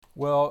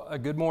Well,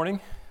 good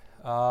morning.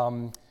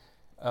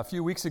 A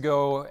few weeks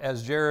ago,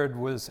 as Jared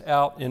was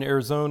out in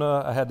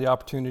Arizona, I had the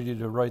opportunity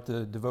to write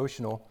the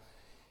devotional,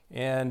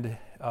 and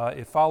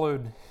it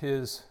followed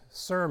his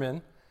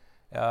sermon.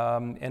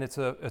 And it's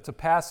a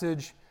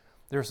passage.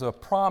 There's a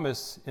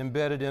promise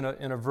embedded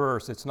in a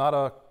verse. It's not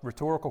a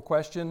rhetorical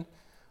question.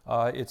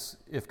 It's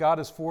if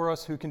God is for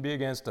us, who can be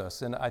against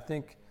us? And I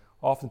think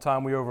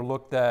oftentimes we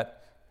overlook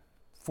that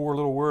four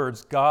little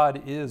words: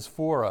 God is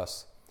for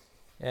us.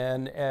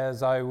 And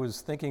as I was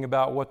thinking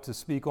about what to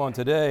speak on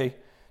today,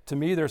 to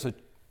me there's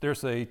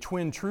a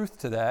twin truth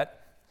to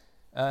that,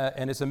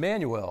 and it's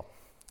Immanuel.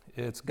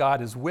 It's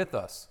God is with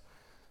us.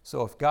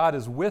 So if God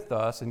is with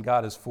us and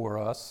God is for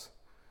us,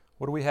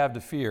 what do we have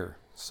to fear?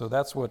 So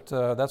that's what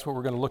we're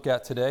going to look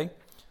at today.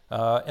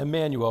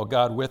 Immanuel,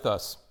 God with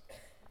us.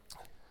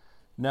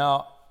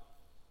 Now,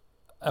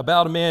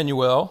 about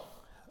Immanuel,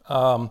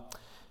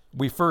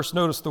 we first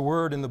notice the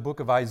word in the book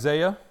of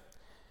Isaiah.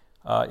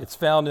 It's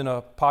found in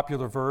a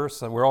popular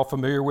verse, and we're all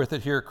familiar with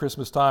it here at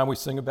Christmas time. We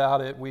sing about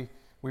it. We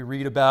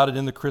read about it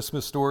in the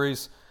Christmas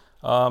stories.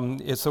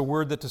 It's a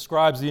word that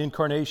describes the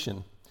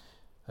incarnation.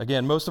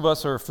 Again, most of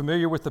us are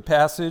familiar with the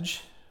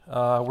passage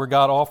where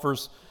God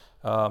offers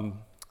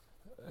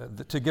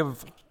to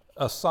give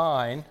a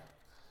sign,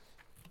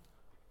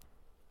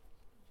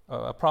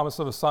 a promise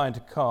of a sign to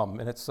come.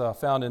 And it's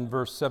found in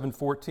verse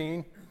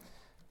 7:14.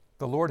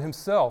 The Lord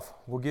himself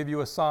will give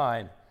you a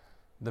sign.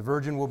 The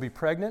virgin will be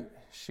pregnant.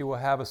 She will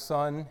have a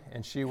son,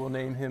 and she will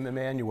name him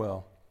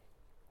Immanuel.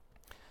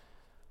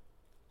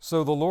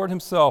 So the Lord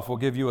himself will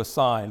give you a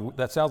sign.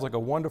 That sounds like a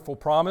wonderful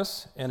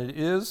promise, and it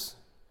is,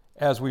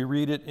 as we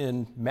read it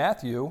in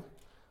Matthew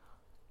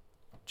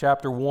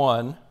chapter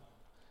 1,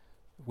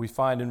 we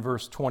find in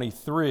verse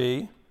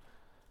 23,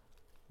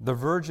 the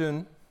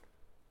virgin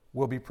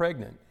will be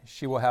pregnant.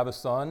 She will have a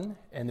son,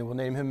 and they will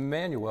name him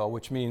Immanuel,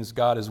 which means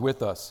God is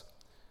with us.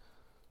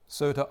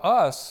 So to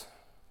us,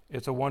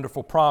 it's a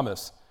wonderful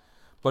promise.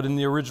 But in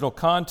the original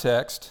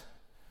context,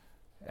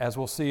 as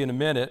we'll see in a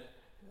minute,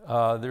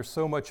 there's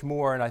so much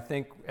more. And I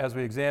think as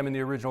we examine the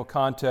original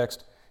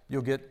context,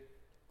 you'll get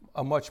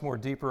a much more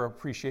deeper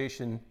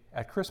appreciation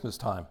at Christmas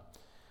time.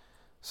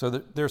 So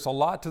there's a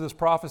lot to this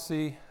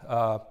prophecy.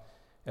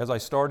 As I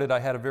started, I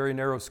had a very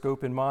narrow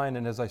scope in mind.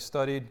 And as I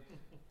studied,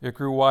 it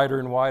grew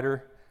wider and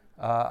wider.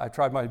 I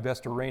tried my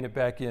best to rein it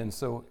back in.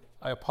 So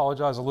I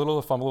apologize a little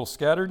if I'm a little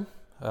scattered.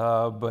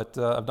 But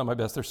I've done my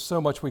best. There's so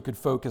much we could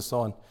focus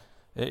on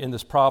in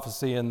this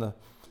prophecy and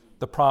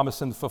the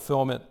promise and the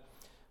fulfillment.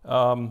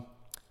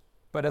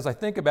 But as I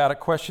think about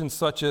it, questions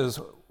such as,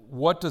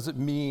 what does it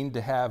mean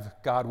to have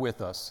God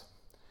with us?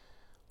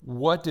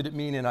 What did it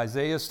mean in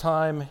Isaiah's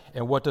time,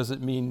 and what does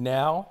it mean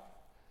now?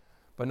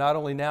 But not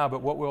only now,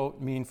 but what will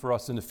it mean for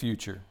us in the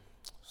future?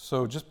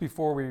 So just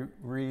before we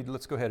read,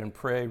 let's go ahead and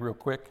pray real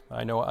quick.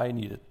 I know I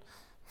need it.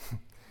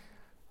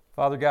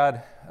 Father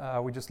God,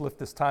 we just lift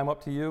this time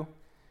up to you.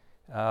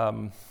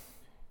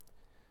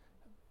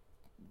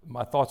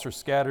 My thoughts are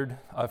scattered.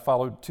 I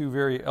followed two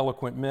very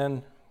eloquent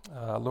men,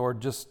 Lord,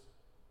 just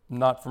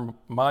not for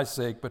my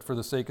sake, but for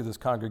the sake of this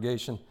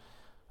congregation.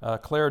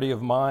 Clarity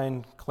of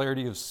mind,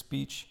 clarity of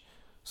speech,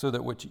 so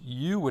that what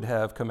you would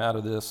have come out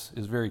of this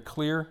is very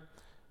clear.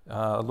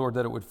 Lord,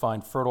 that it would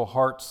find fertile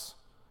hearts,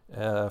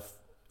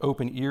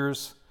 open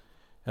ears,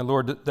 and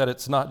Lord, that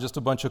it's not just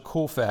a bunch of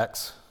cool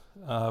facts,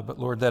 but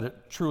Lord, that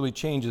it truly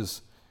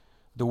changes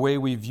the way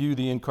we view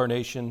the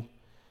incarnation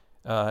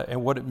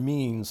and what it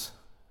means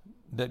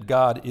that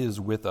God is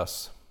with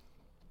us.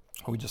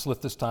 We just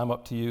lift this time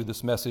up to you,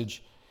 this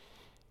message,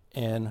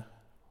 and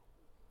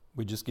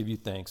we just give you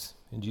thanks.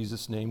 In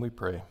Jesus' name we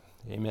pray.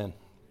 Amen.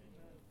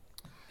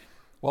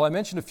 Well, I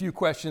mentioned a few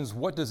questions.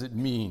 What does it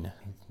mean?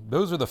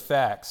 Those are the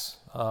facts.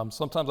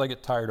 Sometimes I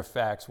get tired of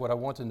facts. What I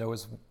want to know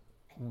is,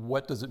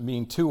 what does it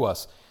mean to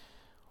us?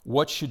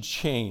 What should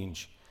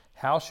change?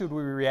 How should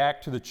we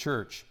react to the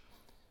church?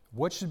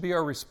 What should be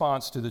our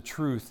response to the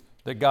truth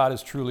that God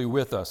is truly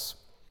with us?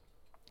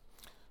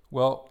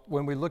 Well,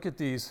 when we look at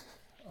these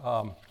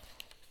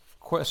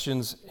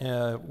questions,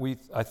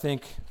 I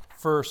think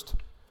first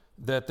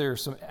that there are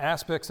some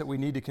aspects that we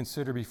need to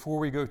consider before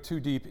we go too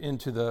deep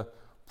into the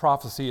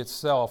prophecy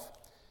itself,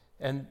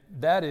 and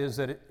that is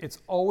that it's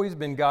always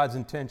been God's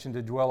intention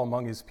to dwell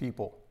among his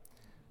people.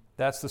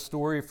 That's the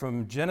story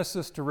from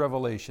Genesis to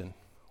Revelation.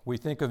 We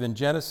think of in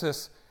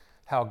Genesis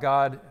how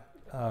God,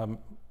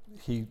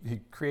 he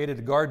created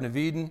the Garden of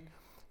Eden.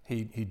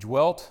 He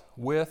dwelt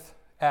with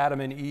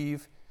Adam and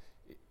Eve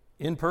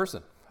in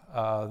person.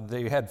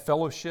 They had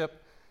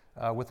fellowship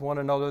with one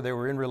another. They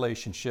were in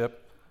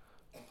relationship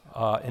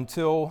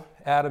until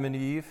Adam and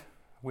Eve,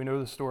 we know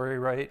the story,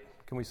 right?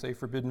 Can we say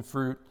forbidden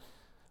fruit?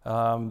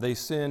 They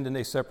sinned and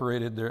they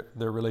separated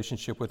their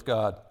relationship with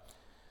God.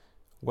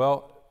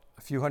 Well,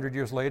 a few hundred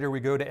years later,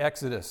 we go to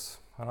Exodus.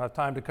 I don't have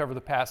time to cover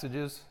the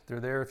passages. They're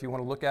there if you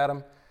want to look at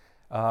them.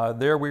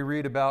 There we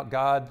read about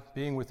God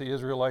being with the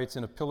Israelites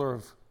in a pillar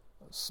of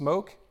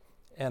smoke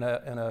and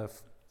a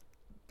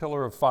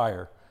pillar of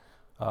fire,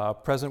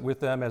 present with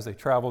them as they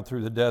traveled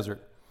through the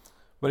desert.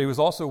 But he was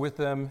also with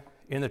them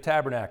in the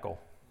tabernacle.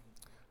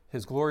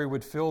 His glory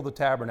would fill the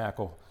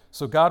tabernacle.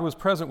 So God was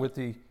present with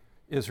the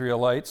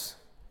Israelites,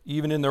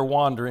 even in their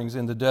wanderings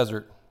in the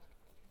desert.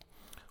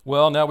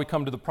 Well, now we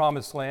come to the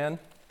promised land.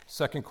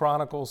 2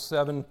 Chronicles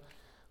 7,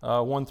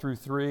 1 through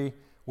 3.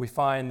 We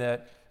find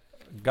that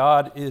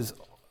God is,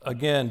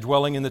 again,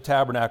 dwelling in the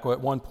tabernacle. At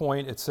one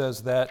point, it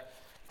says that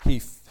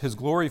His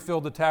glory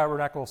filled the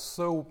tabernacle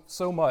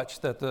so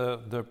much that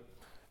the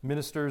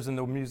ministers and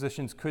the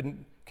musicians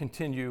couldn't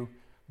continue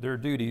their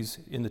duties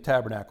in the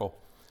tabernacle.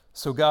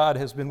 So God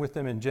has been with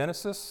them in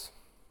Genesis,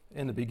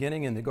 in the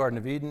beginning, in the Garden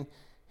of Eden.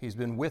 He's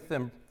been with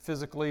them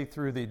physically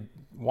through the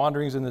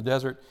wanderings in the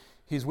desert.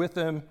 He's with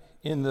them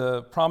in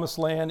the promised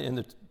land, in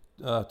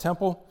the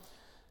temple.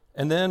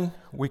 And then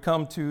we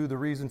come to the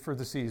reason for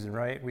the season,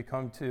 right? We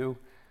come to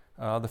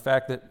the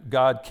fact that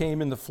God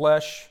came in the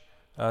flesh,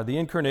 the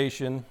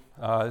incarnation.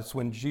 It's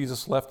when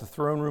Jesus left the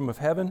throne room of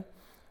heaven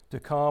to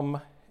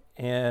come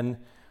and,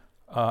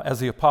 as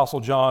the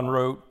Apostle John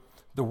wrote,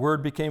 the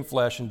Word became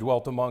flesh and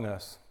dwelt among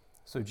us.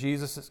 So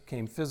Jesus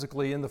came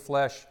physically in the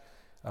flesh.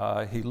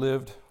 He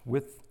lived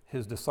with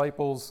his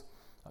disciples,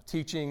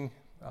 teaching,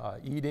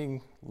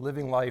 eating,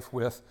 living life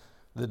with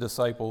the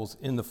disciples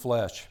in the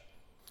flesh.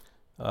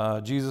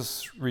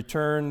 Jesus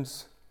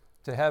returns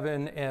to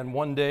heaven, and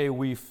one day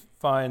we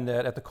find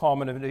that at the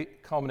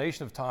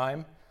culmination of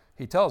time,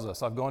 he tells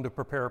us, I've gone to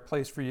prepare a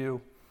place for you.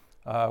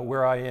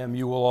 Where I am,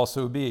 you will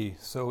also be.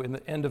 So in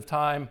the end of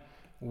time,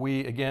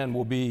 we again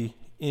will be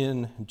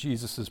in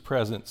Jesus'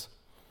 presence.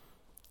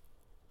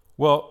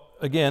 Well,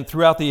 again,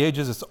 throughout the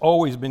ages, it's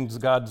always been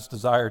God's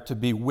desire to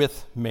be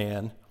with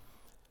man,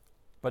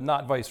 but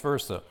not vice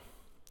versa.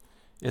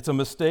 It's a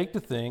mistake to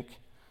think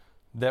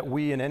that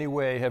we in any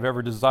way have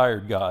ever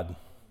desired God.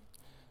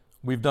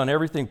 We've done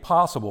everything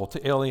possible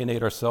to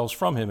alienate ourselves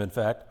from him, in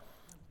fact,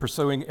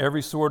 pursuing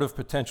every sort of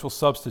potential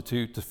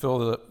substitute to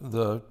fill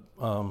the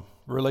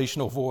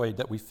relational void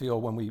that we feel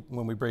when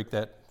we break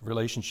that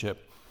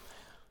relationship.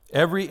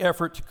 Every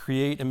effort to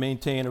create and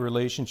maintain a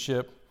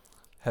relationship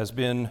has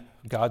been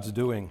God's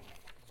doing.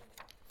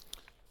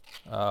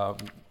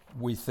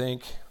 We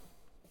think,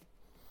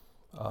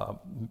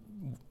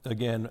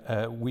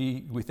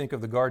 we think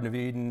of the Garden of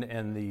Eden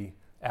and the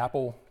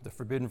apple, the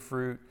forbidden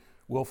fruit,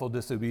 willful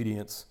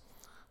disobedience.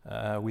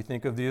 We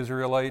think of the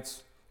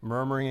Israelites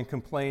murmuring and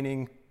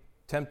complaining,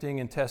 tempting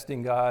and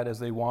testing God as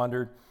they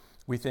wandered.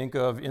 We think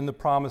of in the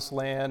promised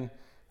land,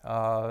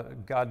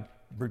 God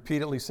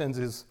repeatedly sends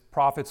his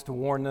prophets to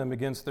warn them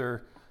against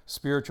their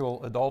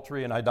spiritual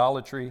adultery and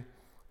idolatry.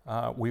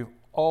 We've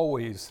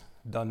always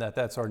done that.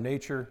 That's our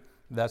nature.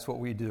 That's what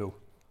we do.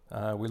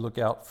 We look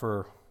out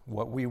for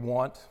what we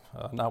want,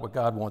 not what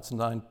God wants,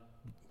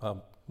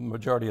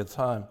 majority of the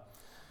time.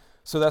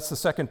 So that's the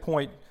second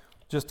point,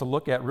 just to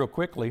look at real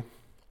quickly,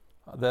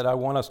 that I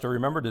want us to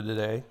remember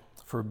today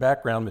for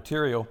background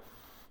material,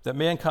 that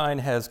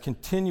mankind has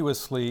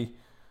continuously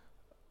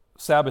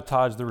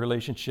sabotaged the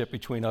relationship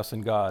between us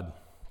and God.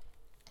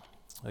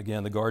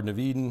 Again, the Garden of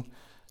Eden,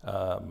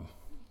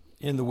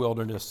 in the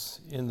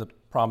wilderness, in the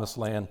promised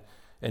land,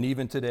 and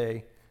even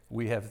today,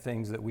 we have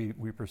things that we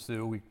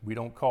pursue. We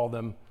don't call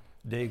them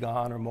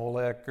Dagon or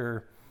Molech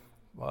or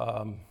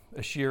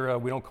Asherah.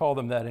 We don't call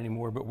them that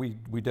anymore, but we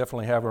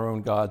definitely have our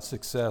own gods: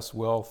 success,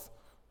 wealth,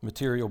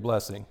 material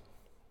blessing.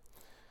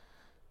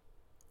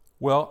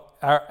 Well,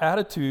 our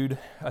attitude,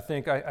 I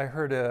think I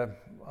heard a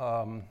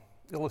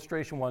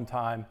illustration one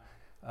time.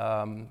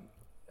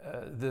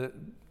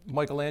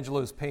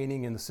 Michelangelo's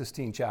painting in the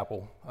Sistine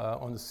Chapel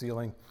on the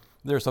ceiling.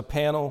 There's a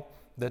panel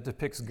that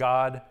depicts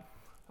God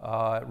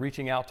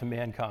reaching out to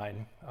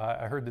mankind.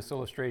 I heard this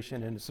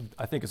illustration, and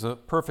I think it's a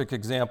perfect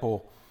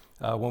example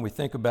when we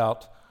think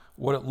about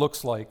what it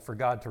looks like for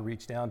God to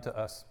reach down to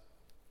us.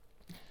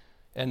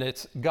 And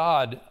it's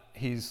God,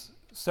 he's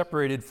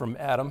separated from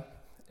Adam,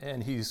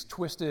 and he's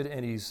twisted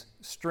and he's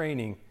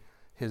straining.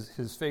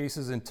 His face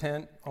is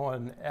intent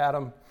on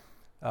Adam,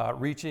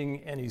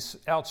 reaching, and he's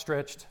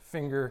outstretched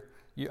finger.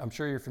 I'm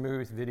sure you're familiar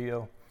with the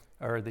video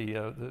or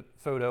the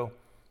photo,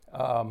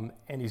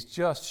 and he's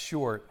just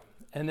short.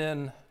 And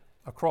then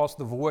across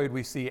the void,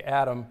 we see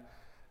Adam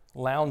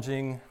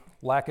lounging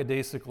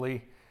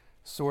lackadaisically,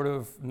 sort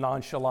of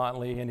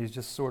nonchalantly, and he's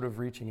just sort of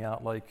reaching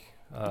out like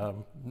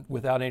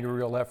without any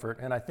real effort.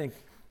 And I think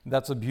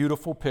that's a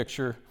beautiful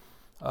picture.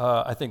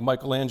 I think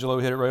Michelangelo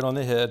hit it right on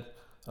the head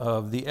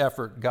of the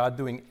effort, God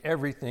doing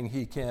everything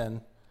he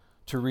can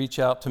to reach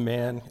out to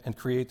man and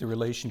create the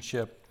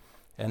relationship,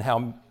 and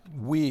how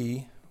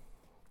we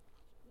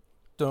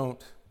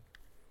don't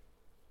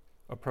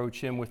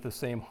approach him with the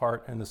same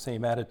heart and the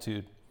same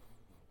attitude.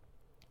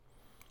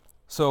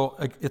 So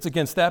it's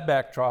against that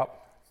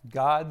backdrop,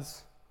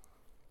 God's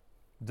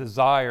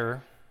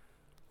desire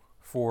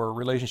for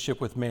relationship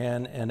with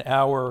man and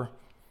our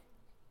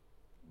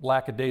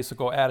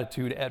lackadaisical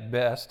attitude at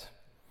best.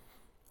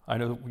 I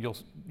know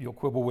you'll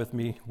quibble with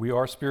me. We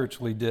are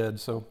spiritually dead,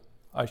 so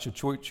I should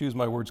choose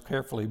my words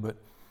carefully, but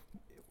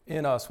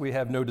in us, we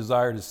have no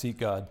desire to seek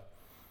God.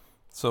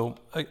 So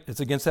it's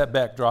against that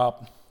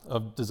backdrop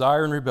of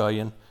desire and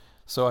rebellion,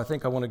 So I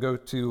think I want to go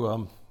to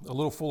a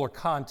little fuller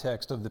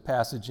context of the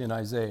passage in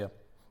Isaiah.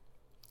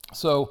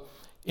 So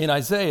in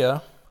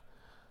Isaiah,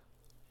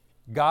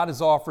 God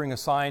is offering a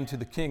sign to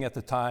the king at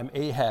the time,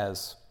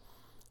 Ahaz,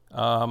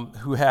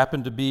 who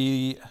happened to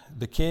be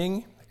the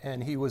king,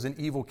 and he was an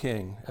evil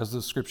king, as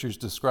the scriptures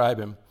describe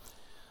him.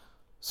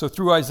 So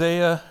through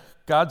Isaiah,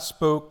 God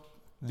spoke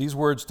these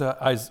words to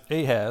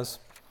Ahaz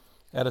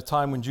at a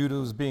time when Judah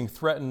was being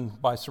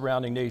threatened by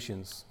surrounding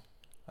nations.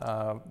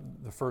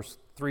 The first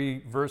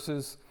 3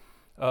 verses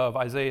of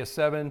Isaiah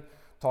 7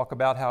 talk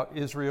about how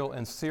Israel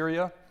and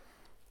Syria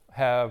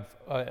have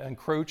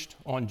encroached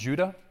on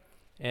Judah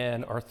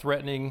and are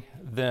threatening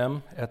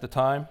them at the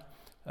time.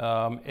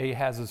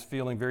 Ahaz is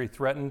feeling very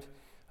threatened.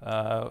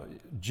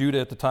 Judah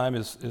at the time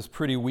is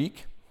pretty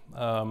weak.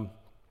 And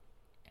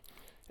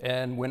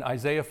when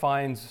Isaiah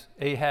finds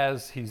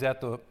Ahaz, he's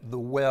at the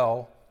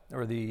well,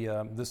 or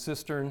the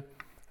cistern,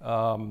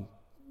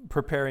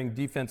 preparing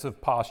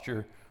defensive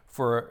posture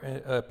for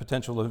a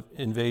potential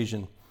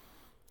invasion.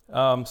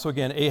 So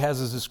again, Ahaz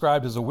is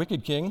described as a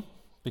wicked king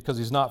because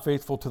he's not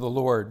faithful to the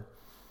Lord.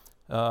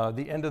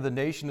 The end of the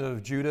nation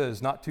of Judah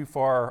is not too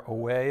far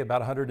away,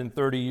 about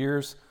 130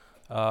 years.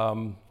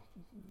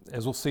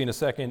 As we'll see in a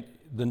second,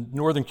 the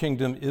northern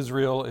kingdom,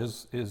 Israel,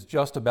 is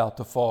just about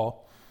to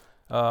fall.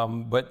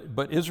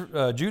 But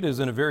Judah is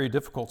in a very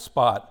difficult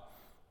spot.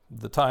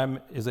 The time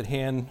is at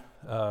hand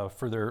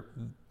for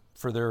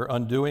their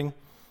undoing,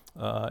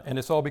 and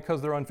it's all because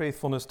of their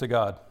unfaithfulness to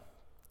God.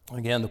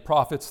 Again, the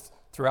prophets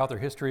throughout their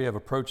history have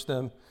approached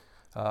them,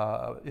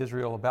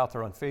 Israel, about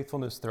their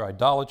unfaithfulness, their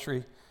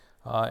idolatry,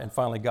 and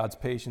finally God's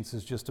patience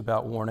is just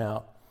about worn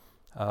out.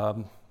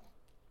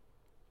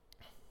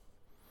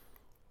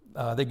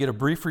 They get a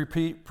brief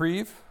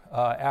reprieve.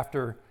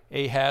 After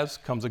Ahaz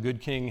comes a good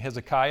king,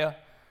 Hezekiah,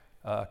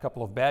 a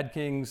couple of bad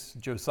kings,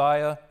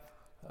 Josiah,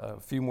 a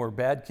few more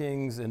bad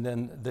kings, and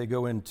then they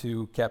go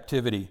into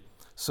captivity.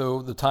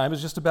 So the time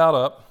is just about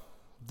up.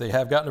 They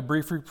have gotten a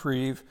brief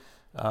reprieve,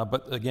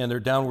 but again, their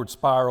downward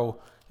spiral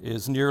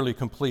is nearly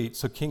complete.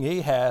 So King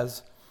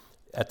Ahaz,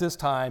 at this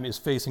time, is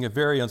facing a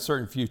very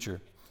uncertain future.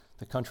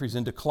 The country's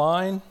in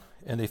decline,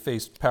 and they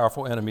face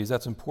powerful enemies.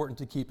 That's important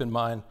to keep in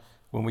mind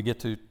when we get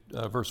to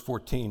verse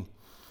 14.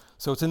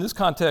 So it's in this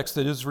context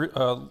that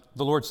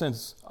the Lord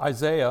sends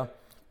Isaiah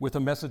with a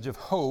message of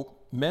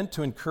hope meant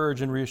to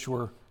encourage and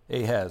reassure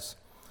Ahaz.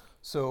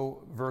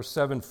 So verse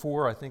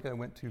 7:4, I think I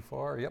went too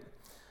far. Yep.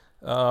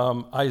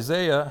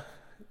 Isaiah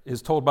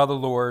is told by the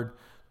Lord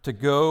to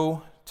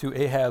go to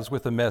Ahaz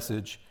with a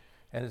message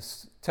and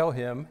tell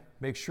him,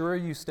 make sure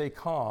you stay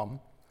calm,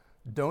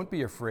 don't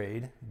be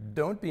afraid,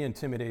 don't be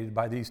intimidated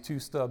by these 2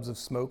 stubs of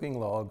smoking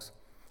logs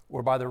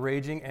or by the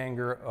raging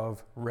anger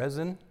of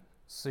Rezin,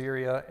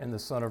 Syria, and the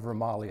son of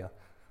Remaliah.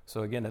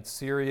 So again, it's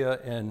Syria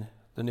and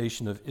the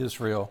nation of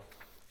Israel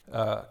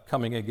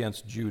coming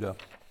against Judah.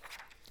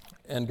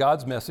 And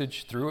God's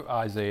message through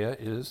Isaiah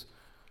is,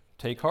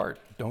 take heart,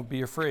 don't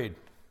be afraid.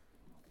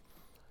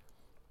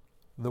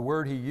 The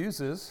word he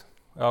uses,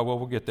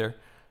 we'll get there.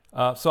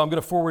 So I'm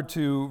going to forward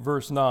to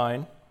verse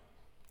 9.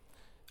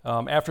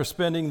 After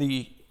spending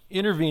the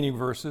intervening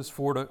verses,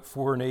 4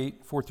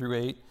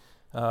 through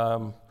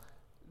 8,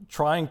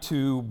 trying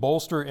to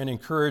bolster and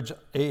encourage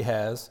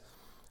Ahaz,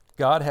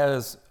 God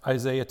has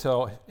Isaiah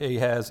tell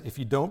Ahaz, if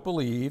you don't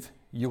believe,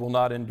 you will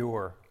not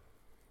endure.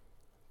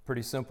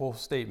 Pretty simple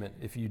statement.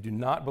 If you do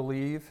not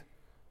believe,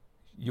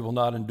 you will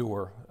not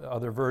endure.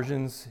 Other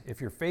versions, if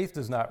your faith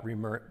does not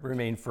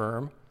remain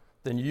firm,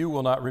 then you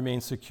will not remain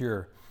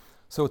secure.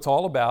 So it's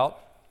all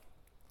about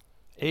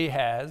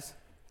Ahaz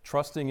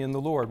trusting in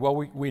the Lord. Well,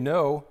 we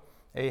know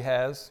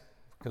Ahaz,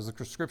 because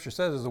the scripture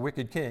says, is a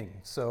wicked king.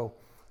 So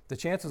the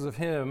chances of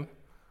him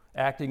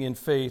acting in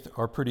faith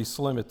are pretty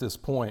slim at this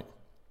point.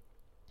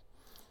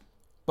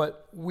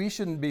 But we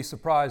shouldn't be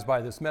surprised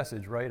by this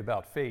message, right,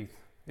 about faith,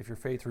 if your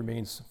faith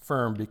remains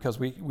firm, because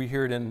we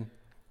hear it in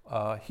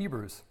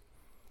Hebrews.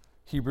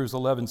 Hebrews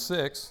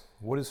 11:6,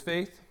 what is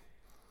faith?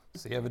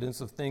 It's the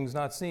evidence of things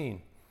not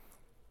seen.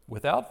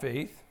 Without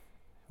faith,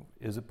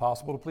 is it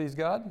possible to please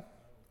God?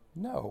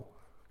 No,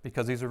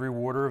 because he's a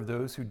rewarder of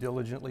those who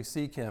diligently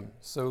seek him.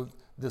 So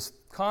this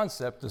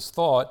concept, this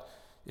thought,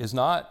 is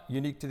not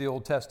unique to the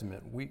Old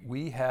Testament.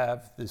 We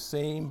have the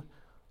same,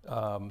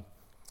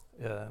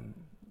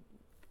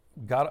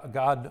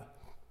 God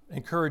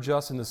encourage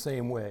us in the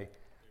same way.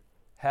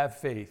 Have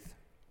faith,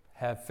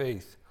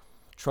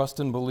 trust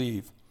and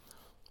believe.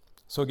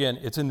 So again,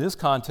 it's in this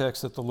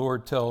context that the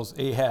Lord tells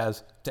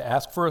Ahaz to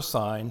ask for a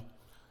sign,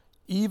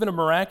 even a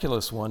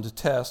miraculous one, to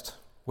test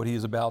what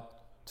he's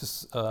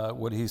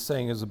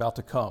saying is about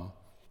to come.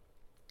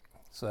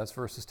 So that's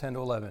verses 10 to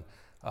 11.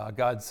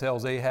 God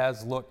tells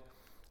Ahaz, look,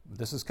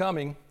 this is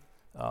coming.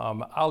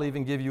 I'll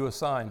even give you a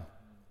sign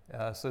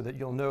so that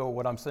you'll know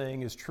what I'm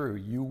saying is true.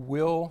 You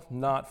will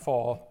not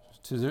fall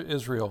to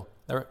Israel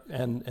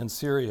and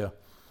Syria.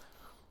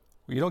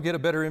 Well, you don't get a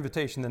better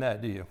invitation than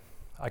that, do you?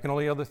 I can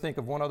only think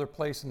of one other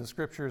place in the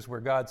scriptures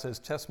where God says,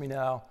 test me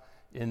now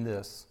in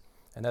this,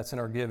 and that's in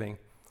our giving.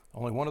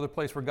 Only one other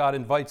place where God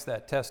invites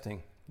that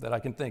testing that I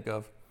can think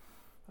of.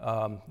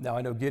 Now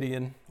I know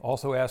Gideon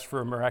also asked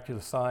for a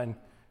miraculous sign.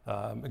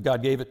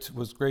 God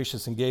was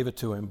gracious and gave it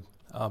to him.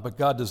 But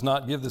God does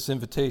not give this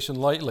invitation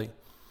lightly.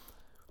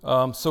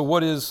 So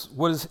what is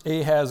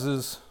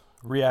Ahaz's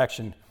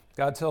reaction?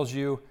 God tells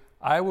you,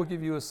 I will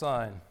give you a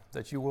sign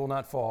that you will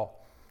not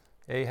fall.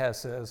 Ahaz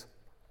says,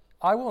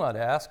 I will not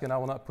ask and I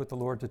will not put the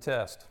Lord to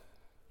test.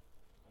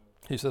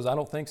 He says, I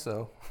don't think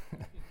so.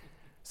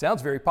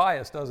 Sounds very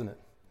pious, doesn't it?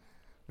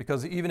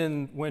 Because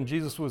even when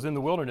Jesus was in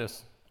the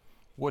wilderness,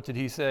 what did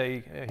he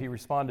say? He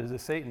responded to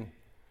Satan,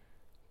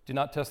 do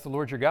not test the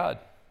Lord your God.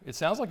 It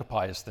sounds like a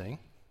pious thing.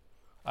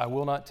 I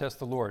will not test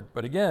the Lord.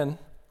 But again,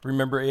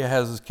 remember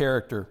Ahaz's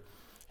character.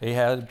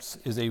 Ahaz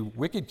is a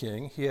wicked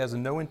king. He has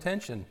no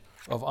intention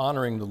of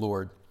honoring the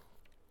Lord.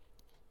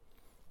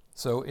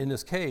 So in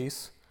this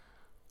case,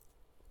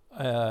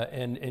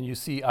 and you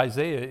see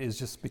Isaiah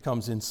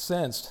becomes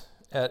incensed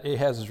at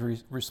Ahaz's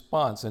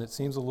response, and it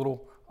seems a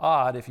little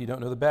odd if you don't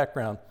know the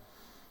background.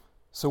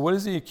 So what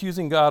is he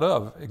accusing God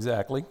of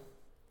exactly?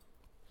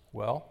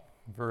 Well,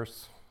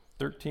 verse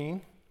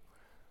 13,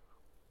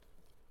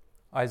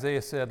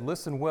 Isaiah said,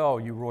 listen well,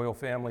 you royal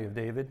family of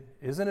David.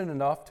 Isn't it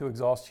enough to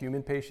exhaust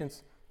human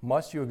patience?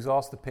 Must you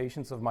exhaust the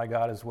patience of my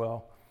God as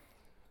well?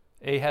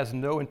 Ahaz has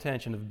no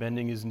intention of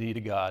bending his knee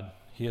to God.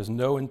 He has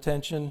no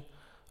intention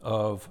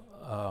of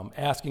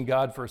asking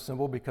God for a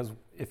symbol, because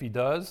if he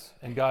does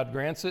and God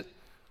grants it,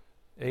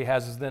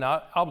 Ahaz is then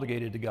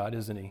obligated to God,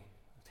 isn't he?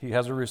 He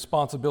has a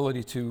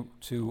responsibility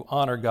to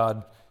honor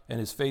God and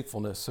his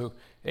faithfulness. So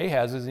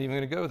Ahaz isn't even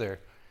going to go there.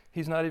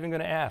 He's not even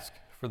going to ask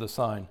for the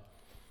sign.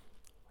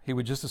 He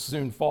would just as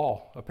soon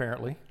fall,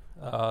 apparently,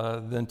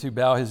 than to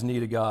bow his knee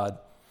to God.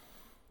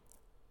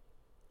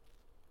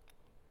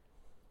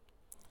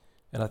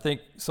 And I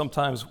think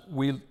sometimes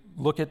we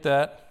look at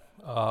that.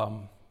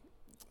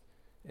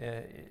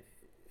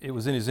 It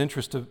was in his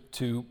interest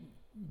to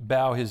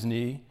bow his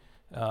knee,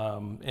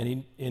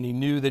 and he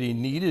knew that he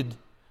needed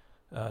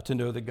to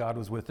know that God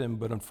was with him,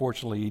 but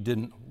unfortunately he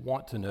didn't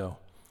want to know.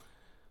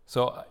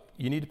 So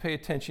you need to pay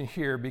attention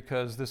here,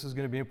 because this is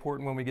going to be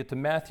important when we get to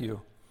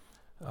Matthew.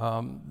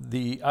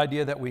 The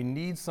idea that we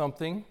need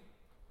something,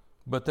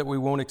 but that we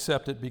won't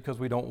accept it because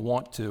we don't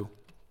want to.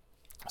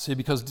 See,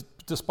 because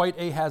despite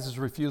Ahaz's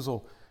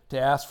refusal to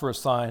ask for a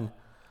sign,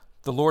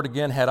 the Lord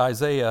again had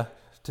Isaiah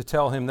to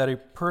tell him that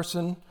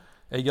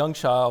a young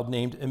child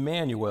named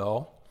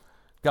Immanuel,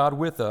 God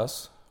with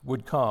us,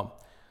 would come.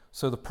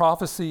 So the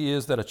prophecy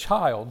is that a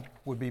child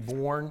would be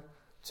born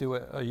to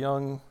a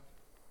young...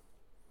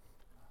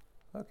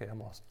 Okay, I'm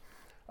lost.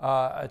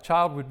 A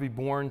child would be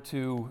born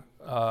to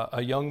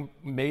a young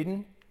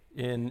maiden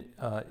in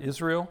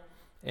Israel,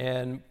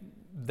 and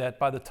that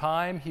by the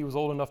time he was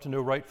old enough to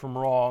know right from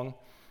wrong,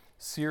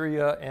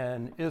 Syria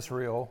and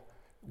Israel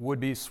would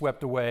be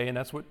swept away, and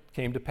that's what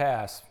came to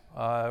pass.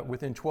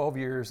 Within 12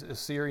 years,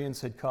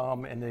 Assyrians had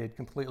come and they had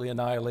completely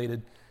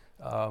annihilated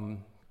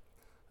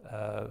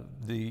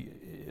the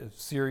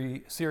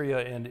Syria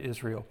and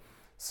Israel.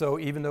 So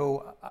even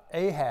though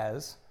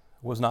Ahaz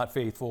was not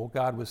faithful,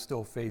 God was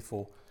still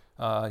faithful.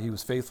 He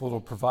was faithful to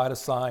provide a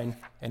sign,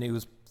 and he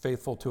was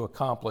faithful to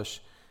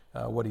accomplish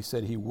what he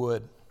said he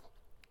would.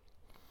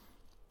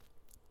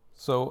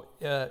 So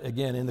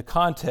again, in the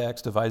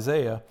context of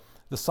Isaiah,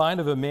 the sign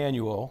of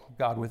Immanuel,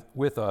 God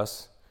with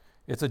us,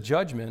 it's a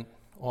judgment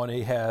on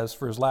Ahaz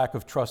for his lack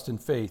of trust and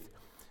faith.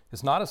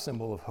 It's not a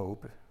symbol of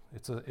hope.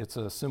 It's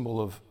a symbol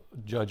of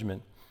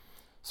judgment.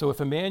 So if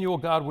Immanuel,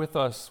 God with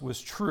us,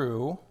 was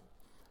true,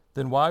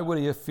 then why would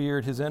he have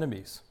feared his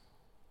enemies?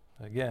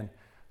 Again,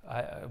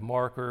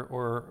 Mark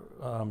or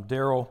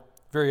Daryl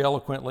very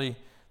eloquently,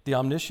 the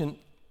omniscient,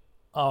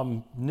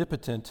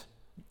 omnipotent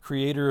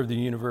creator of the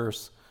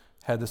universe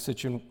had the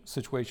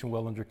situation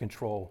well under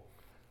control.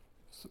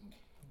 So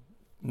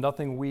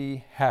nothing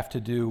we have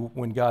to do.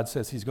 When God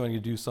says he's going to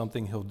do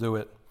something, he'll do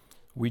it.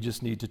 We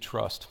just need to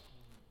trust.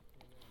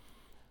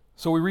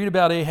 So we read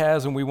about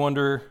Ahaz and we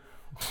wonder,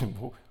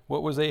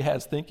 what was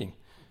Ahaz thinking?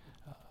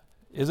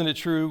 Isn't it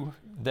true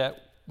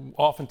that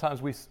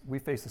oftentimes we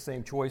face the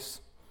same choice?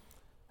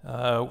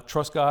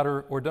 Trust God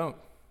or don't.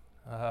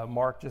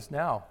 Mark just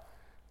now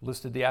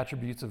listed the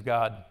attributes of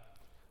God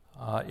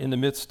in the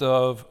midst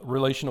of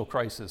relational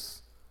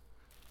crisis.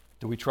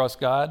 Do we trust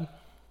God?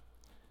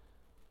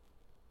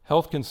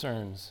 Health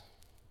concerns.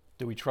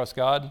 Do we trust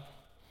God?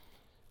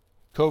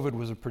 COVID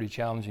was a pretty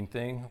challenging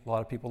thing. A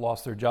lot of people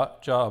lost their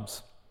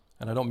jobs,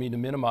 and I don't mean to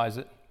minimize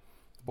it,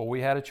 but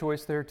we had a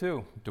choice there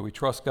too. Do we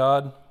trust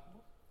God,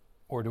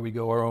 or do we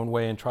go our own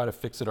way and try to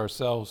fix it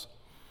ourselves?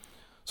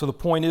 So the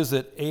point is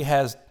that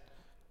Ahaz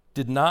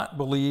did not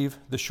believe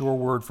the sure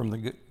word from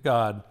the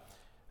God.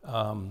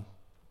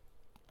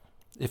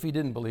 If he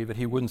didn't believe it,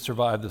 he wouldn't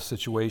survive the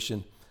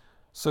situation.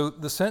 So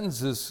the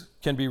sentences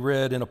can be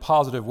read in a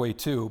positive way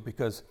too,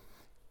 because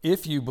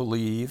if he would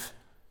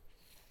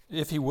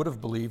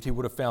have believed, he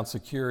would have found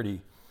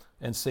security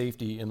and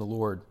safety in the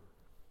Lord.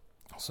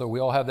 So we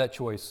all have that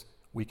choice.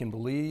 We can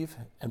believe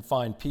and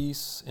find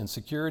peace and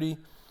security,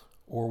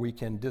 or we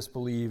can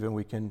disbelieve and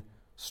we can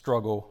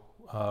struggle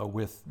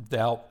with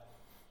doubt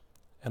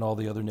and all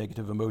the other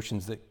negative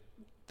emotions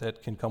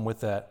that can come with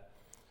that.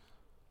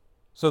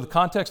 So the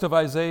context of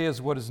Isaiah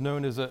is what is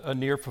known as a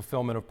near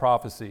fulfillment of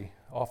prophecy.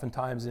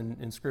 Oftentimes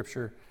in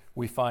Scripture,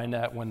 we find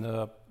that when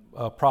the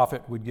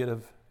prophet would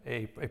give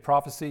a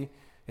prophecy,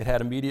 it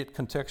had immediate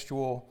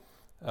contextual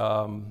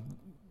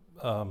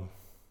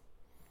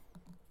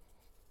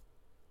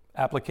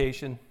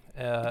application,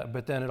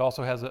 but then it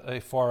also has a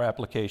far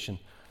application.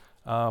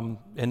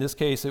 In this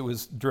case, it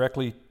was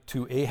directly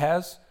to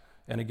Ahaz,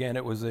 and again,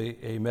 it was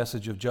a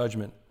message of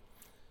judgment.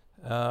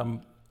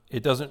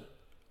 It doesn't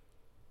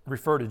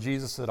refer to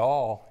Jesus at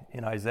all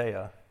in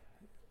Isaiah.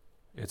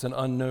 It's an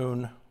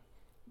unknown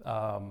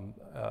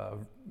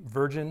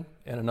virgin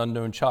and an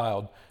unknown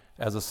child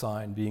as a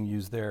sign being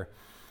used there.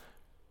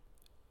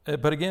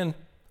 But again,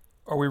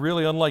 are we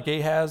really unlike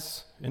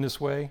Ahaz in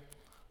this way?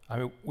 I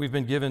mean, we've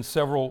been given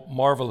several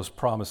marvelous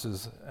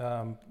promises,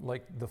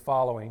 like the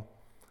following.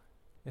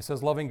 It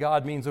says, loving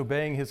God means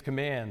obeying his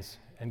commands,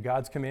 and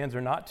God's commands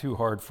are not too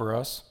hard for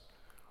us,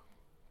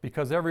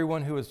 because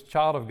everyone who is a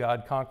child of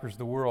God conquers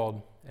the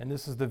world, and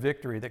this is the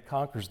victory that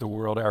conquers the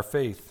world, our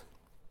faith.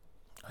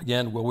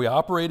 Again, will we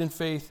operate in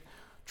faith,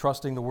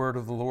 trusting the word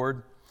of the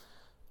Lord?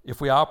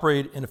 If we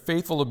operate in a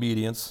faithful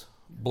obedience,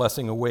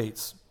 blessing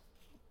awaits.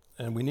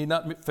 And we need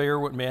not fear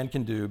what man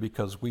can do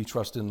because we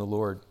trust in the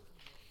Lord.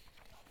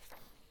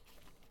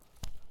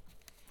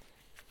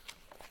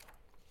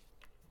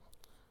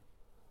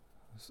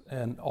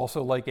 And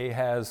also like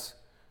Ahaz,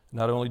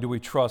 not only do we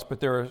trust, but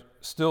there are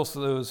still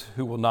those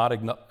who will not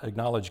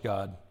acknowledge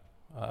God.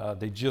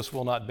 They just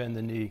will not bend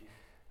the knee.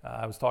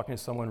 I was talking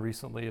to someone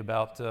recently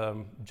about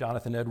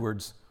Jonathan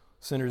Edwards'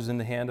 Sinners in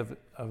the Hand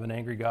of an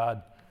Angry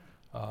God.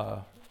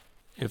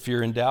 If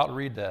you're in doubt,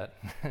 read that.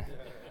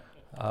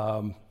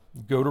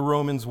 Go to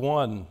Romans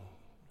 1,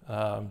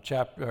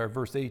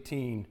 verse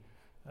 18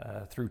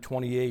 through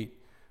 28,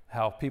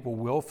 how people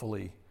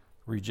willfully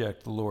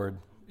reject the Lord.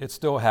 It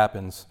still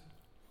happens.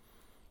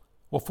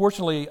 Well,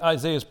 fortunately,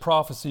 Isaiah's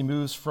prophecy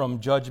moves from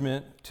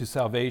judgment to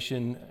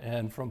salvation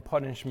and from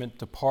punishment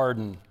to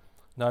pardon.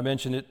 Now, I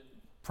mentioned it,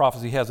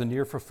 prophecy has a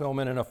near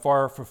fulfillment and a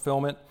far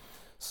fulfillment.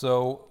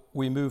 So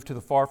we move to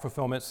the far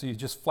fulfillment. So you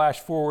just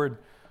flash forward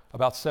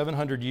about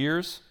 700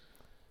 years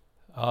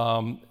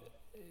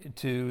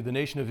to the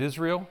nation of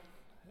Israel.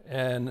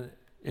 And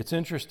it's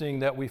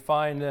interesting that we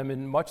find them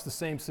in much the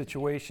same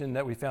situation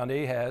that we found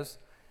Ahaz.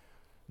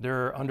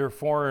 They're under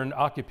foreign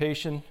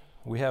occupation.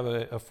 We have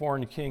a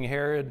foreign king,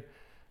 Herod,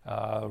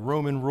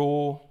 Roman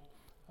rule.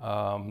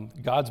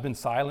 God's been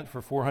silent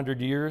for 400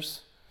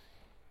 years.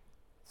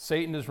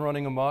 Satan is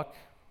running amok,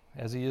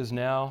 as he is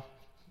now,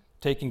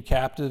 taking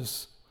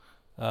captives,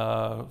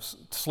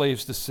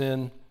 slaves to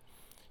sin.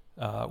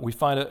 We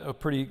find a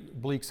pretty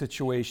bleak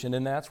situation,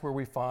 and that's where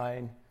we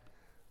find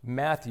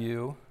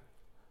Matthew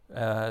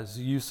as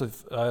use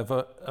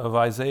of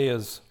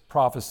Isaiah's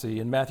prophecy.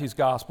 In Matthew's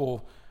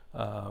Gospel,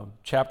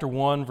 chapter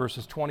 1,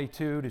 verses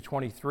 22 to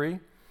 23,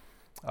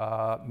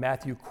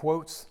 Matthew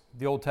quotes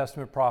the Old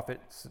Testament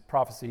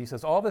prophecy. He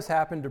says, all this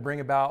happened to bring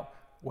about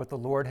what the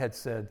Lord had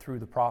said through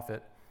the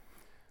prophet.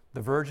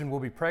 The virgin will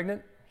be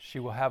pregnant, she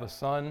will have a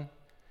son,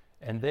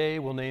 and they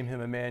will name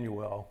him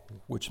Immanuel,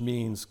 which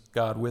means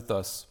God with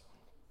us.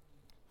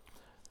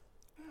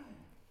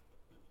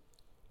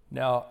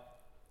 Now,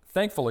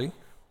 thankfully,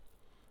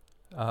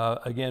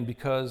 again,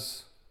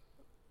 because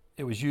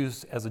it was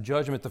used as a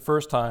judgment the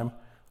first time,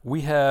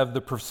 we have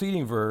the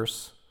preceding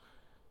verse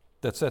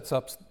that sets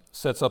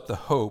up the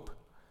hope,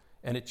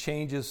 and it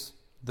changes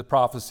the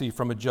prophecy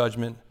from a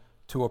judgment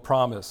to a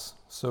promise.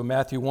 So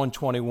Matthew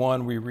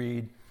 1:21, we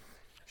read,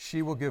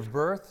 she will give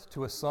birth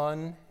to a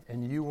son,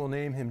 and you will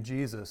name him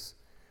Jesus,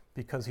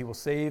 because he will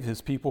save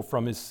his people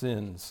from his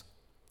sins.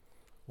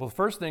 Well, the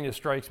first thing that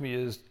strikes me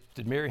is,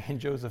 did Mary and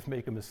Joseph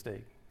make a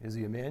mistake? Is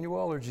he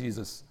Immanuel or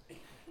Jesus?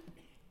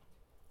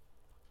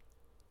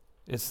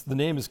 The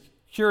name is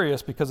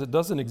curious because it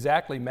doesn't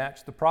exactly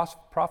match the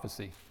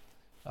prophecy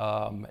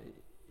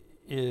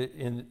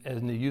in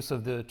the use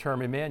of the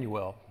term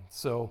Immanuel.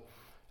 So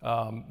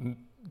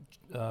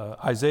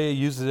Isaiah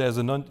uses it as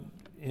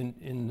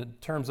in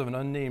terms of an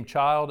unnamed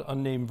child,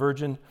 unnamed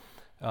virgin.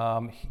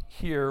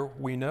 Here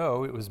we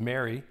know it was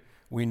Mary.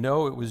 We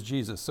know it was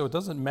Jesus. So it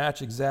doesn't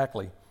match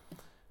exactly.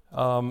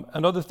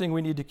 Another thing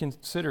we need to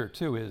consider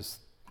too is,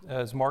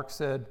 as Mark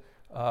said,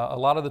 a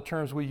lot of the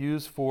terms we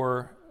use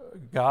for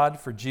God,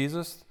 for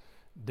Jesus,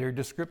 they're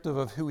descriptive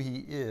of who he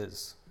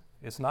is.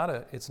 It's not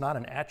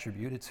an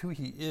attribute, it's who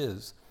he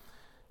is.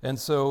 And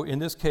so in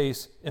this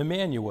case,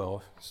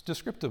 Immanuel is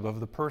descriptive of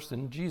the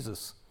person,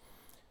 Jesus.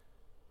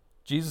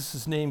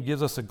 Jesus' name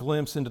gives us a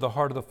glimpse into the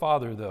heart of the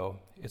Father, though.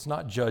 It's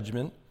not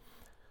judgment.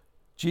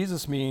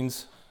 Jesus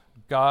means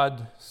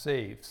God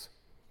saves.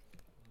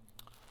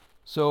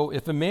 So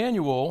if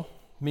Immanuel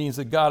means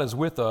that God is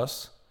with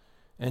us,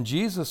 and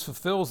Jesus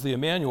fulfills the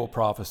Immanuel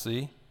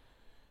prophecy,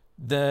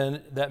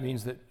 then that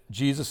means that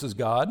Jesus is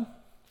God,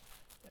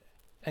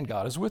 and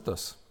God is with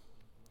us.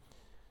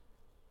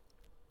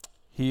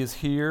 He is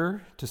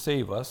here to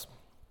save us.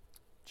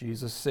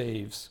 Jesus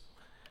saves.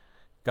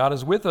 God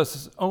is with us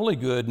is only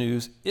good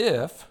news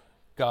if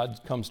God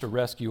comes to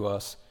rescue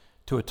us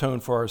to atone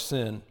for our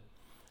sin.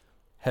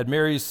 Had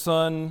Mary's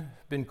son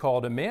been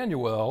called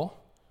Immanuel,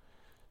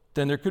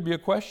 then there could be a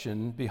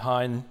question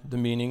behind the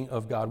meaning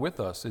of God with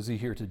us. Is he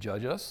here to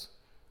judge us,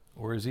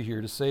 or is he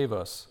here to save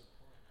us?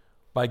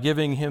 By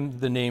giving him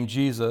the name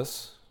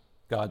Jesus,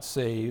 God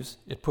saves,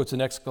 it puts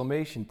an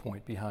exclamation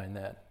point behind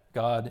that.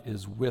 God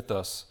is with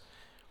us.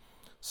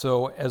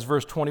 So as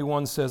verse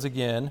 21 says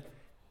again,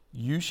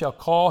 you shall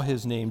call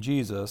his name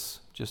Jesus,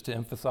 just to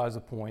emphasize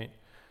a point.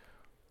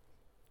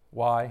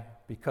 Why?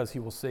 Because he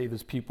will save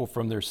his people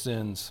from their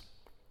sins.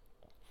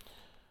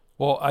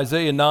 Well, in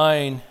Isaiah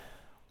 9,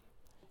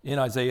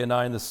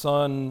 the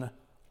son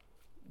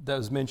that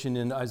was mentioned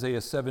in Isaiah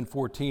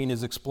 7:14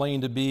 is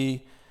explained to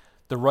be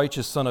the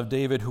righteous son of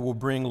David who will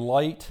bring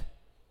light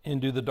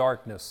into the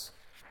darkness.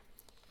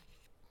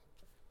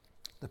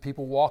 The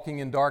people walking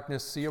in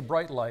darkness see a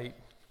bright light.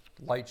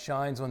 Light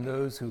shines on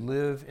those who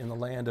live in the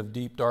land of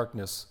deep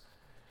darkness.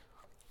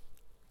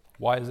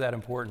 Why is that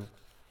important?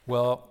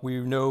 Well, we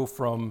know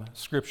from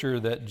Scripture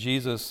that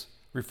Jesus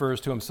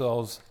refers to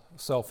himself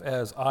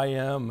as, I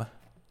am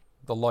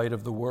the light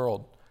of the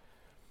world.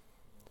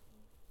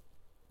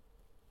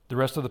 The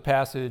rest of the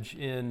passage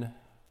in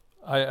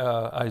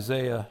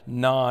Isaiah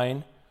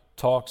 9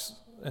 talks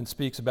and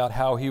speaks about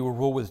how he will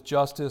rule with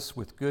justice,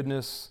 with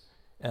goodness,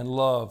 and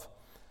love.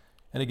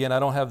 And again, I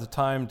don't have the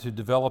time to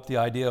develop the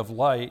idea of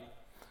light,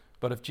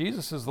 but if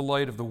Jesus is the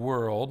light of the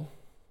world,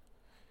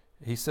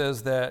 he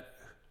says that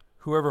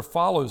whoever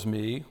follows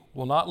me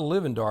will not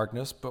live in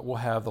darkness, but will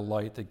have the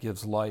light that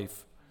gives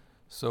life.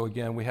 So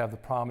again, we have the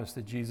promise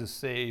that Jesus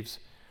saves.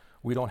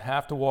 We don't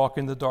have to walk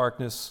in the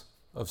darkness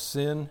of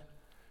sin,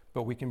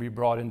 but we can be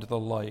brought into the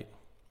light.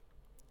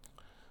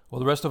 Well,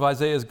 the rest of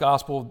Isaiah's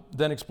gospel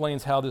then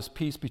explains how this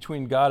peace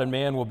between God and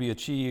man will be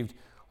achieved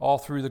all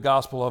through the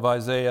gospel of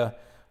Isaiah.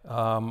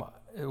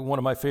 One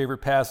of my favorite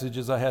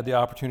passages I had the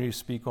opportunity to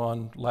speak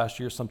on last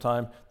year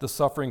sometime, the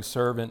suffering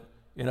servant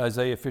in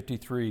Isaiah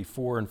 53,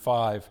 4 and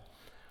 5.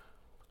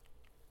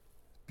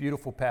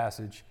 Beautiful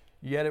passage.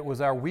 Yet it was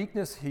our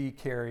weakness he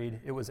carried,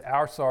 it was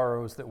our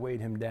sorrows that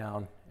weighed him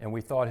down, and we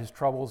thought his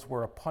troubles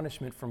were a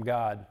punishment from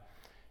God,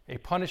 a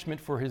punishment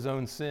for his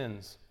own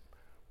sins.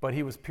 But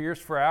he was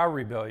pierced for our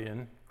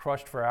rebellion,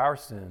 crushed for our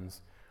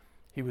sins.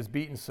 He was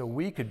beaten so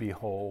we could be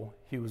whole.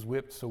 He was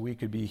whipped so we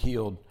could be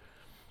healed.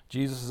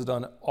 Jesus has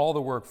done all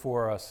the work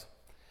for us.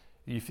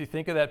 If you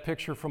think of that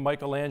picture from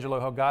Michelangelo,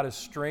 how God is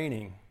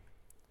straining,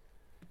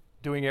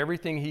 doing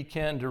everything he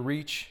can to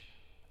reach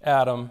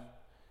Adam,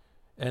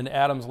 and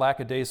Adam's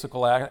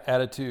lackadaisical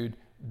attitude,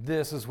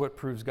 this is what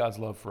proves God's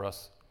love for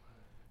us.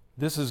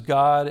 This is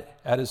God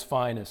at his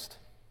finest.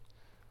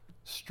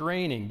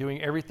 Straining,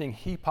 doing everything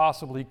he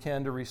possibly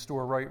can to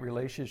restore right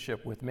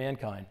relationship with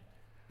mankind.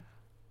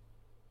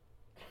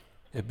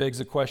 It begs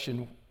the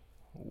question,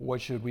 what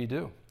should we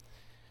do?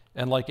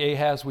 And like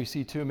Ahaz, we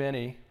see too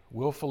many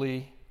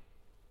willfully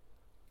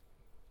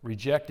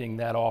rejecting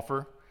that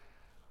offer.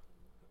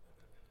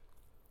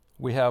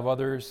 We have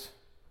others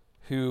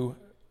who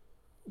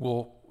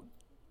will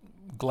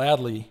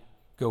gladly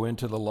go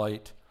into the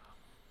light.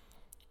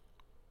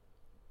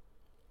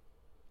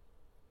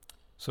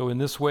 So in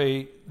this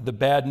way, the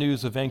bad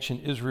news of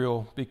ancient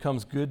Israel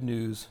becomes good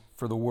news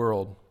for the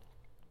world.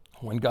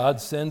 When God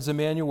sends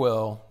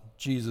Immanuel,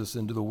 Jesus,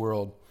 into the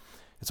world,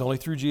 it's only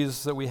through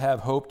Jesus that we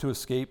have hope to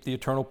escape the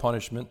eternal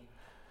punishment.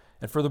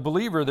 And for the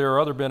believer, there are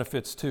other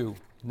benefits too.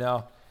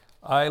 Now,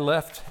 I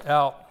left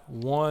out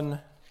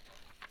one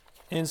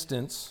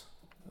instance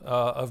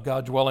of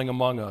God dwelling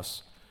among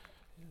us.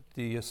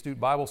 The astute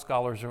Bible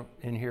scholars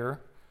in here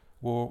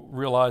will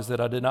realize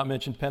that I did not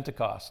mention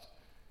Pentecost,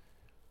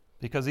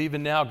 because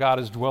even now God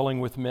is dwelling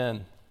with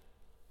men.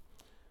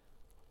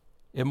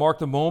 It marked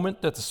the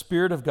moment that the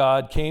Spirit of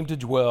God came to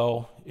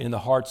dwell in the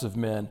hearts of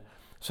men.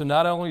 So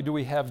not only do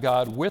we have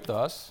God with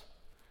us,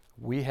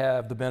 we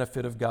have the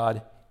benefit of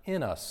God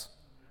in us.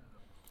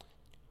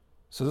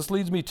 So this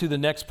leads me to the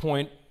next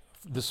point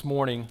this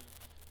morning.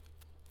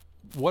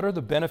 What are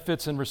the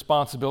benefits and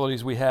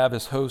responsibilities we have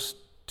as hosts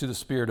to the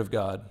Spirit of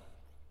God?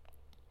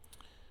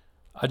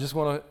 I just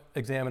want to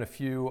examine a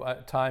few.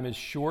 Time is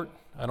short.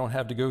 I don't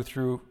have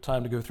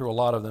time to go through a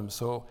lot of them.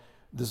 So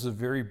this is a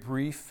very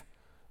brief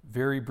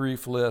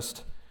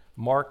list.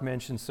 Mark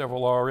mentioned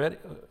several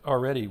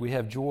already. We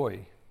have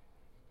joy.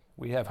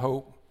 We have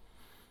hope.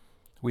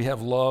 We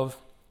have love.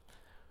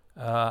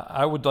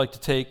 I would like to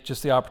take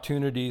just the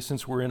opportunity,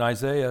 since we're in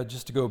Isaiah,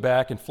 just to go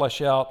back and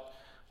flesh out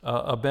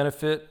a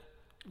benefit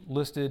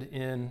listed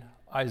in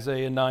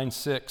Isaiah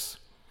 9:6.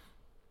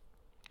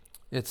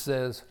 It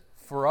says,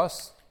 for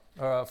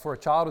a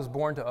child is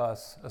born to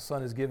us, a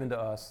son is given to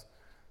us.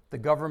 The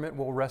government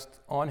will rest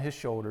on his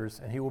shoulders,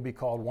 and he will be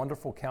called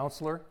Wonderful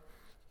Counselor,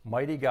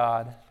 Mighty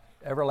God,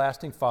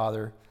 Everlasting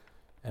Father,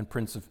 and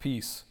Prince of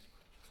Peace.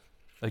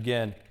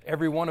 Again,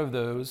 every one of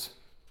those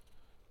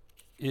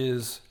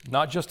is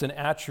not just an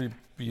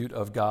attribute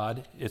of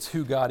God, it's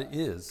who God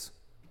is.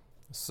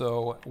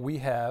 So we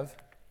have,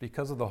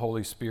 because of the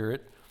Holy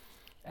Spirit,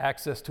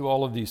 access to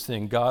all of these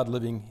things, God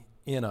living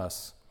in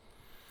us.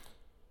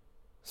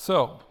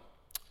 So,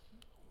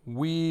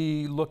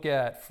 we look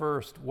at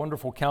first,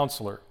 wonderful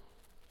counselor.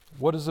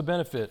 What is the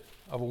benefit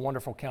of a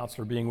wonderful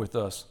counselor being with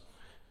us?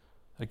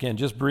 Again,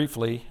 just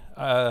briefly,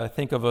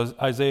 think of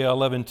Isaiah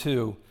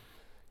 11:2.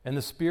 And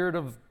the Spirit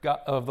of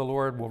the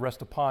Lord will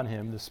rest upon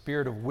him, the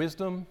Spirit of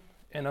wisdom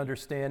and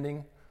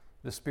understanding,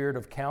 the Spirit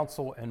of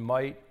counsel and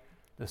might,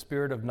 the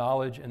Spirit of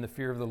knowledge and the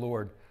fear of the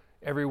Lord.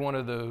 Every one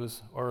of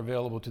those are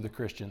available to the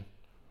Christian.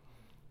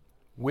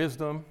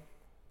 Wisdom,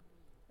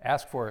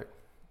 ask for it,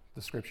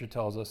 the Scripture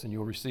tells us, and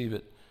you'll receive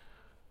it.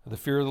 The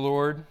fear of the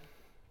Lord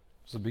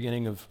is the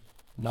beginning of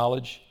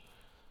knowledge.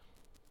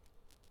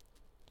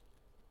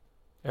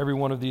 Every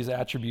one of these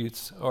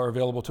attributes are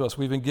available to us.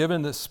 We've been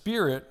given the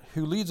Spirit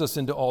who leads us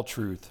into all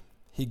truth.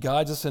 He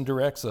guides us and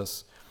directs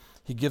us.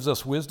 He gives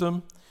us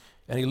wisdom,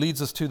 and he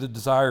leads us to the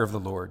desire of the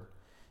Lord.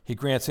 He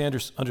grants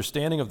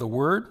understanding of the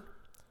Word.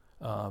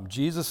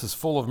 Jesus is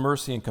full of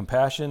mercy and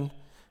compassion.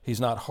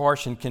 He's not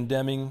harsh and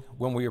condemning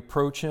when we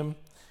approach him.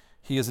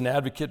 He is an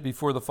advocate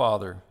before the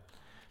Father.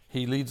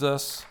 He leads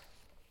us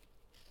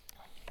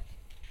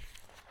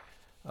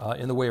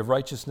in the way of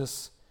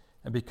righteousness,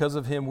 and because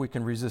of him we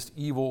can resist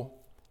evil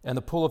and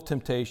the pull of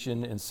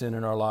temptation and sin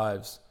in our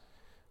lives.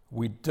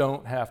 We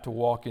don't have to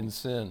walk in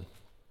sin.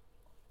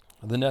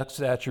 The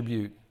next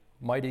attribute,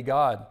 mighty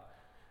God.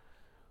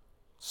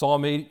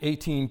 Psalm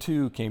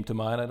 18:2 came to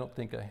mind.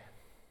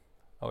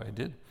 I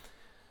did.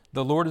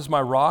 The Lord is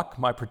my rock,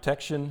 my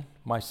protection,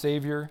 my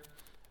Savior.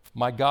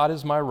 My God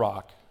is my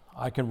rock.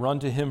 I can run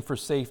to him for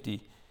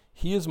safety.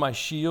 He is my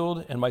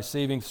shield and my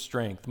saving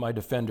strength, my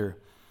defender.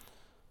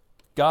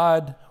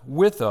 God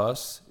with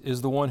us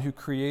is the one who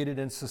created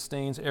and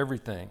sustains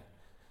everything.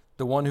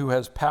 The one who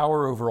has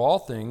power over all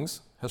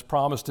things has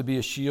promised to be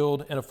a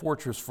shield and a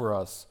fortress for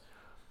us.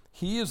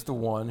 He is the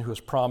one who has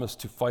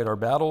promised to fight our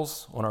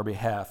battles on our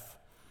behalf.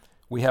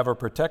 We have a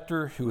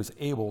protector who is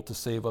able to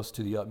save us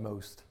to the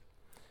utmost.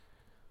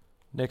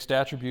 Next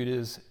attribute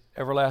is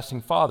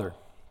everlasting Father.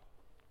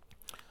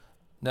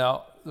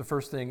 Now, the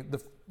first thing,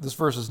 this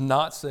verse is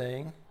not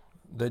saying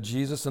that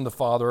Jesus and the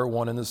Father are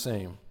one and the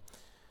same.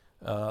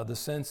 The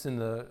sense in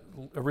the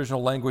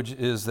original language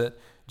is that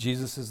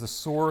Jesus is the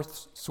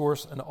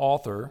source and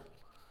author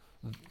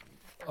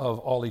of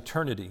all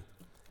eternity.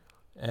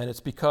 And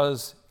it's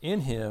because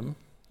in him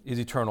is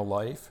eternal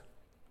life.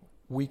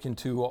 We can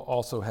too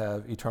also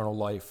have eternal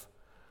life.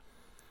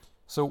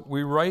 So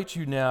we write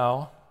you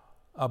now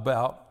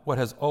about what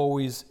has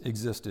always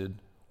existed,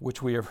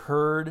 which we have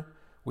heard,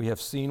 we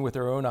have seen with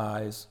our own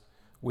eyes,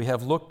 we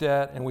have looked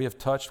at, and we have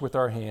touched with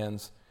our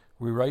hands.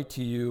 We write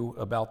to you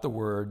about the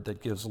word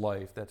that gives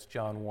life. That's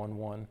John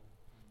 1:1.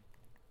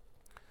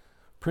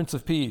 Prince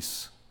of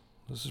Peace.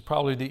 This is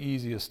probably the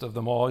easiest of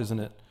them all, isn't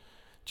it?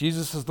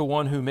 Jesus is the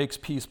one who makes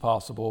peace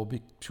possible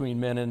between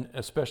men and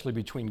especially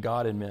between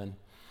God and men.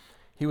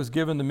 He was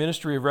given the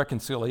ministry of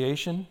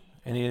reconciliation,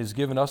 and he has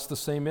given us the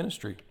same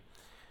ministry.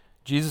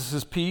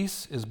 Jesus'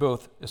 peace is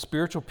both a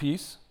spiritual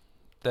peace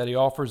that he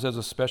offers as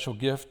a special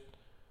gift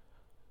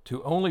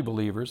to only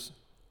believers,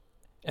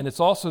 and it's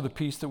also the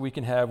peace that we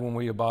can have when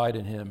we abide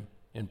in him,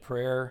 in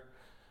prayer,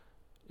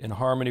 in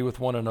harmony with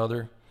one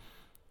another,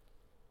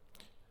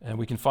 and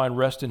we can find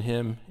rest in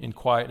him in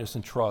quietness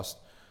and trust.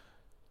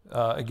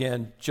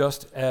 Again,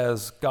 just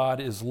as God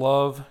is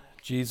love,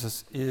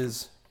 Jesus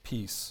is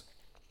peace,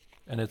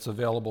 and it's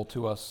available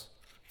to us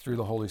through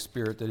the Holy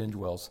Spirit that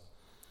indwells.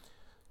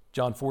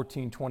 John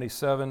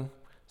 14:27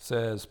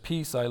 says,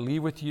 "Peace I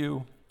leave with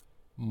you,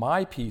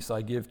 my peace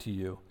I give to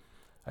you.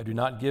 I do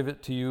not give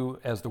it to you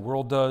as the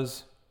world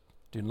does.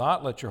 Do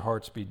not let your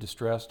hearts be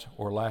distressed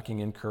or lacking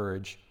in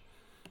courage.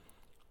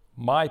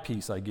 My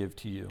peace I give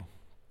to you."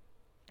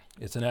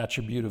 It's an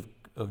attribute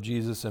of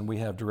Jesus, and we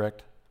have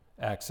direct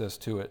access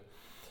to it.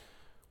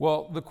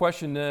 Well, the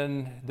question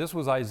then, this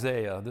was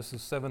Isaiah. This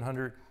is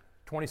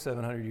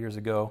 2,700 years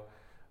ago.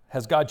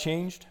 Has God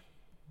changed?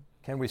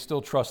 Can we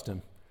still trust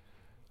him?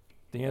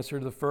 The answer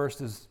to the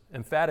first is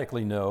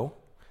emphatically no.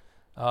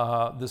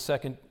 The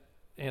second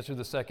answer to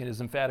the second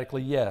is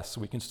emphatically yes.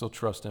 We can still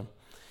trust him.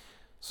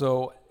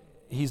 So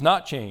he's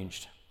not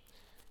changed.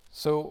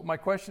 So my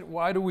question,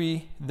 why do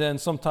we then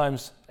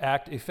sometimes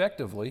act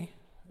effectively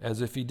as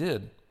if he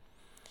did?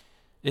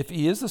 If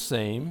he is the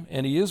same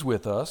and he is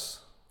with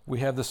us, we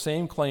have the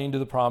same claim to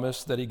the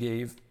promise that he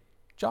gave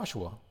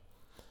Joshua.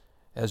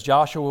 As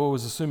Joshua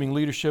was assuming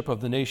leadership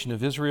of the nation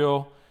of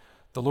Israel,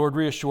 the Lord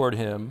reassured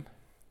him,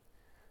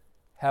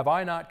 "Have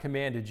I not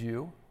commanded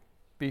you?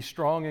 Be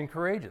strong and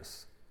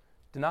courageous.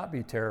 Do not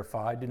be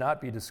terrified. Do not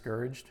be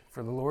discouraged,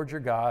 for the Lord your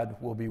God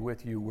will be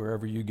with you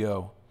wherever you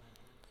go."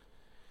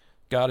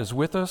 God is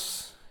with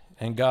us,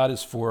 and God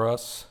is for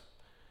us.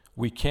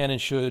 We can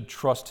and should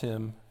trust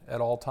him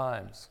at all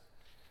times.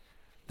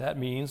 That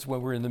means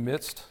when we're in the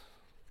midst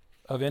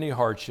of any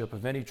hardship,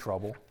 of any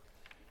trouble,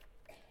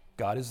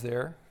 God is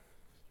there.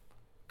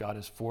 God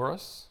is for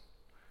us.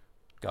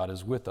 God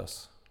is with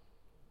us.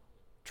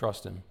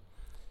 Trust him.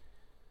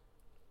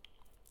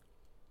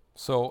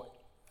 So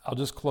I'll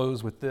just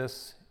close with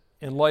this.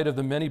 in light of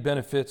the many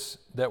benefits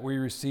that we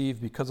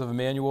receive because of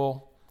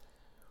Immanuel,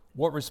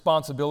 what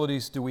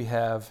responsibilities do we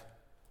have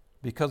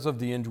because of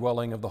the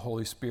indwelling of the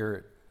Holy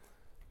Spirit,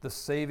 the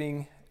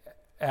saving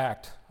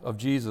act of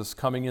Jesus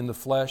coming in the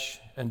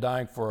flesh and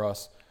dying for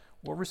us?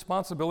 What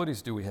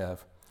responsibilities do we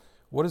have?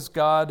 What does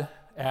God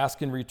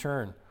ask in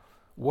return?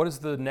 What is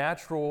the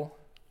natural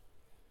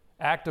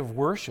act of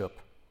worship?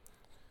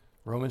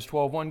 Romans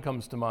 12:1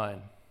 comes to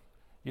mind.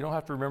 You don't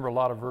have to remember a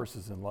lot of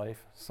verses in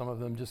life. Some of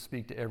them just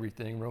speak to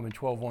everything. Romans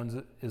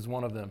 12:1 is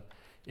one of them.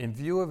 In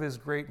view of his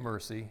great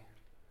mercy,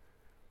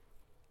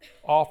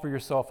 offer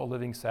yourself a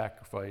living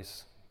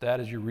sacrifice. That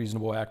is your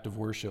reasonable act of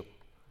worship.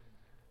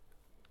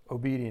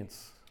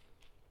 Obedience,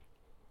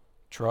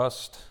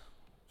 trust,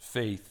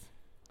 faith.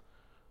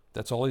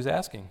 That's all he's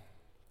asking.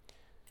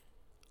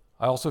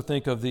 I also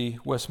think of the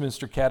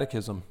Westminster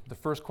Catechism, the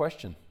first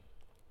question.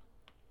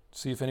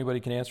 See if anybody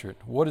can answer it.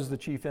 What is the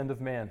chief end of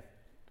man?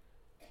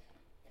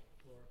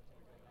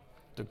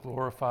 To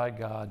glorify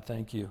God,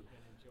 thank you,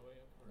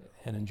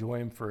 and enjoy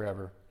him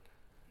forever.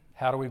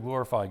 How do we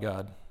glorify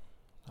God?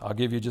 I'll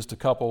give you just a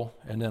couple,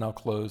 and then I'll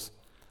close.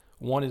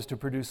 One is to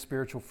produce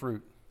spiritual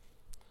fruit.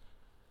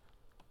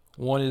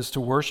 One is to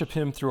worship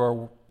him through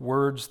our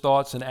words,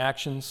 thoughts, and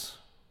actions.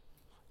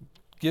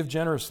 Give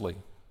generously,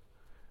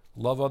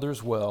 love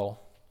others well,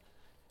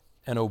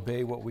 and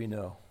obey what we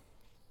know.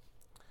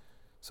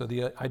 So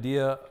the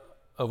idea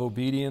of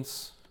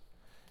obedience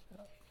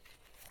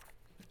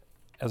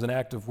as an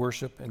act of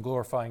worship and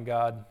glorifying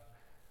God,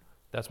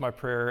 that's my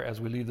prayer as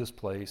we leave this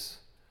place.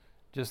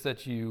 Just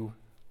that you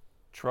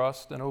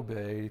trust and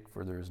obey,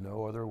 for there is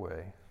no other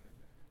way,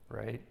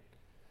 right?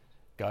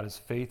 God is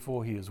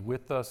faithful. He is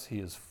with us. He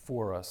is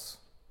for us.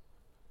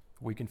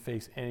 We can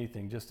face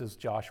anything, just as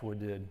Joshua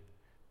did.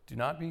 Do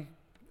not be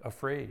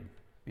afraid.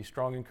 Be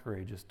strong and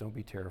courageous. Don't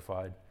be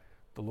terrified.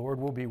 The Lord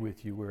will be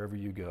with you wherever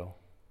you go.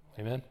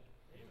 Amen?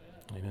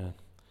 Amen. Amen.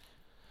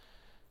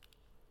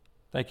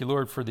 Thank you,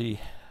 Lord, for the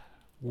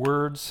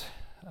words.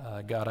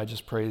 God, I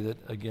just pray that,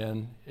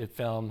 again, it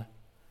found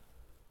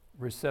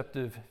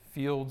receptive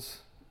fields.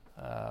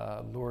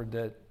 Lord,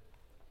 that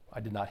I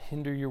did not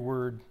hinder your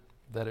word,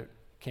 that it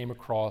came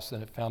across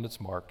and it found its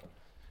mark,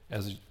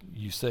 as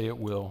you say it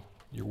will.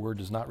 Your word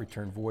does not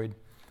return void.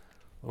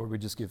 Lord, we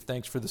just give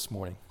thanks for this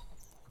morning.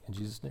 In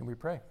Jesus' name we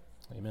pray.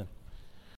 Amen.